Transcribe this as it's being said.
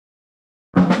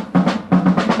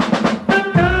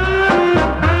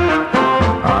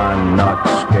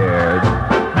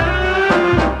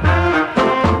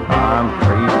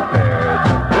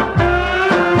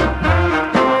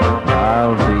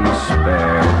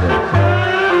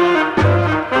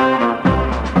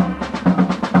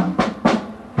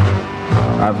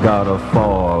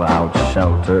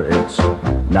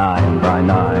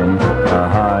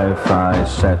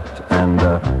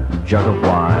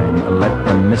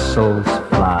whistles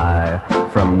fly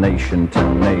from nation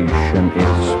to nation.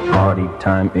 It's party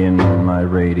time in my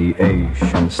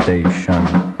radiation station.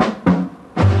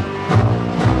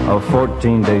 A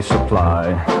 14-day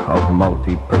supply of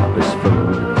multi-purpose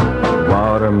food.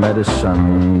 Water,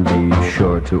 medicine, be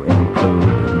sure to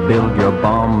include. Build your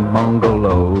bomb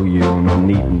bungalow, you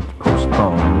needn't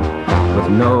postpone. With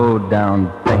no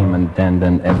down payment and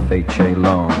an FHA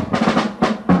loan.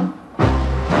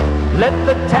 Let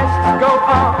the tests go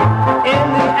on in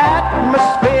the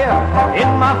atmosphere. In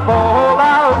my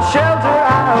fallout shelter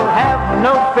I'll have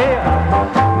no fear.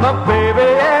 My baby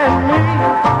and me,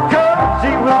 'cause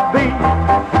he will be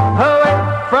away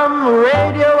from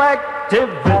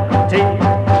radioactivity.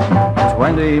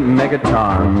 20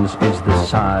 megatons is the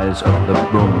size of the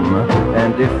boom,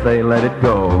 and if they let it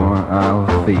go, I'll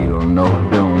feel no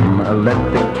doom. Let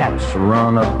the cats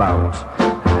run about,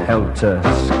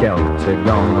 helter-skelter,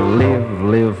 gonna live,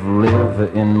 live, live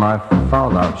in my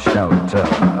fallout shelter.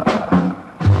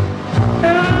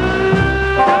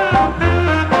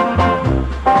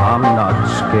 I'm not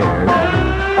scared,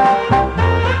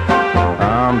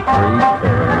 I'm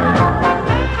prepared.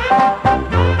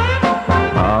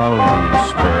 I'll be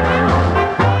spared.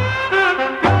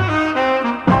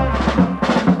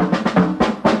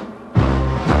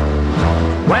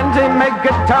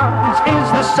 Megatons is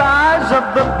the size of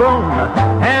the boom,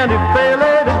 and if they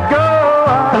let it go,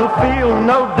 I'll feel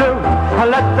no doom. I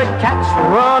let the cats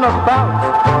run about,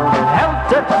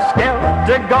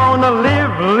 helter-skelter, gonna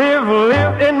live, live,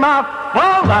 live in my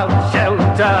fallout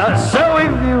shelter. So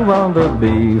if you want to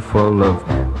be full of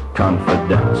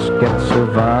confidence, get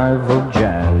survival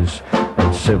jazz and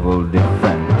civil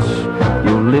defense.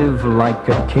 You live like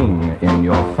a king in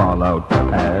your fallout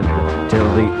pad till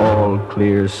the all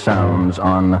clear sounds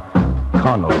on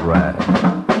Conrad.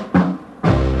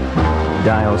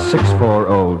 Dial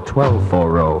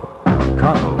 640-1240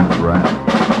 Conrad.